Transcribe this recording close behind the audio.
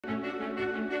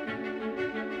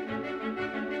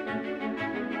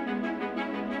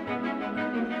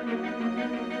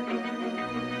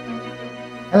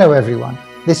Hello everyone,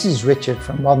 this is Richard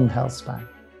from Modern Healthspan.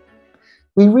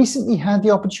 We recently had the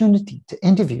opportunity to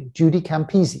interview Judy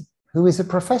Campisi, who is a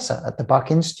professor at the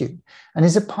Buck Institute and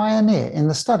is a pioneer in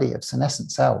the study of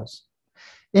senescent cells.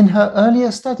 In her earlier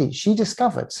studies, she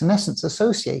discovered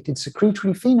senescence-associated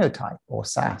secretory phenotype, or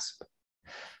SASP.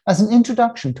 As an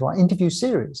introduction to our interview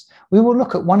series, we will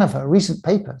look at one of her recent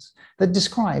papers that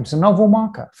describes a novel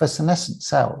marker for senescent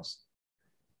cells.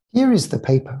 Here is the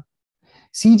paper.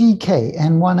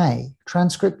 CDKN1A,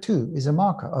 transcript 2, is a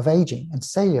marker of aging and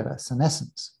cellular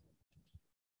senescence.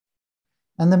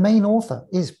 And the main author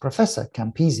is Professor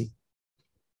Campisi.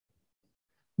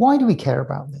 Why do we care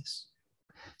about this?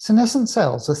 Senescent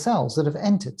cells are cells that have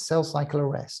entered cell cycle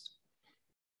arrest.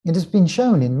 It has been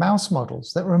shown in mouse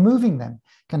models that removing them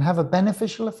can have a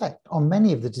beneficial effect on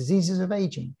many of the diseases of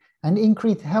aging and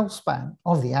increase the health span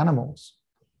of the animals.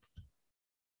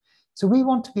 So we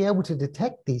want to be able to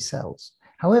detect these cells.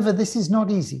 However, this is not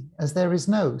easy as there is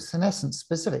no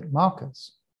senescence-specific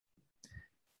markers.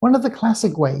 One of the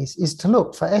classic ways is to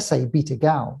look for SA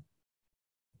beta-gal.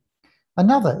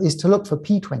 Another is to look for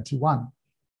P21.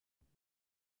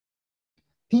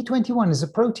 P21 is a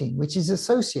protein which is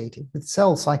associated with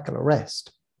cell cycle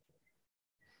arrest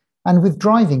and with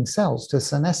driving cells to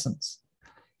senescence.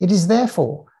 It is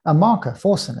therefore a marker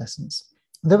for senescence,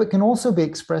 though it can also be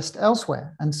expressed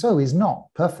elsewhere and so is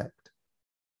not perfect.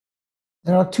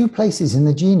 There are two places in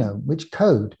the genome which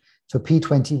code for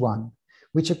P21,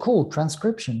 which are called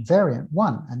transcription variant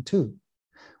 1 and 2.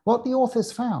 What the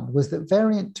authors found was that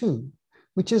variant 2,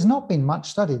 which has not been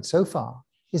much studied so far,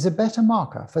 is a better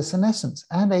marker for senescence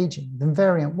and aging than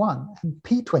variant 1 and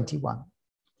P21.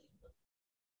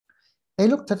 They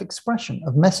looked at expression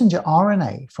of messenger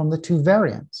RNA from the two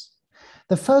variants.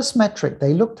 The first metric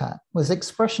they looked at was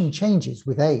expression changes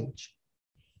with age.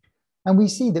 And we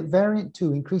see that variant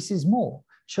 2 increases more,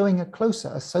 showing a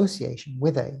closer association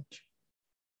with age.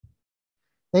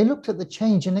 They looked at the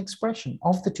change in expression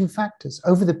of the two factors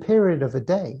over the period of a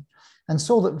day and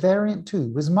saw that variant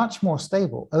 2 was much more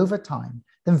stable over time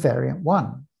than variant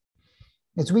 1,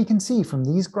 as we can see from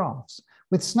these graphs,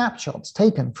 with snapshots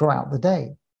taken throughout the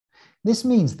day. This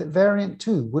means that variant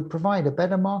 2 would provide a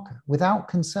better marker without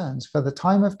concerns for the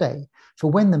time of day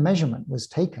for when the measurement was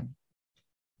taken.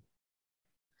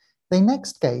 They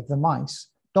next gave the mice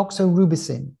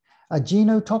doxorubicin, a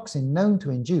genotoxin known to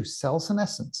induce cell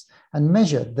senescence, and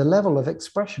measured the level of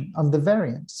expression of the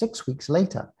variant 6 weeks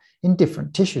later in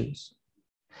different tissues.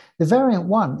 The variant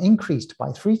 1 increased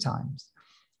by 3 times,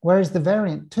 whereas the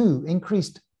variant 2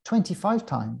 increased 25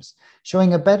 times,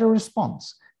 showing a better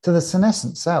response to the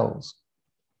senescent cells.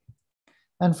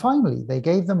 And finally, they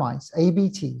gave the mice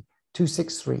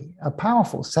ABT263, a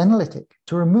powerful senolytic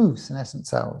to remove senescent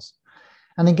cells,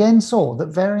 and again saw that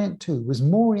variant 2 was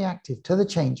more reactive to the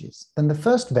changes than the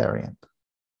first variant.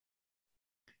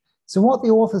 So what the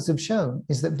authors have shown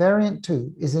is that variant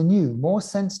 2 is a new, more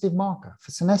sensitive marker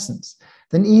for senescence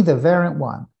than either variant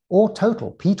 1 or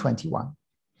total P21,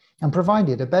 and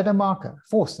provided a better marker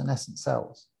for senescent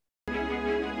cells.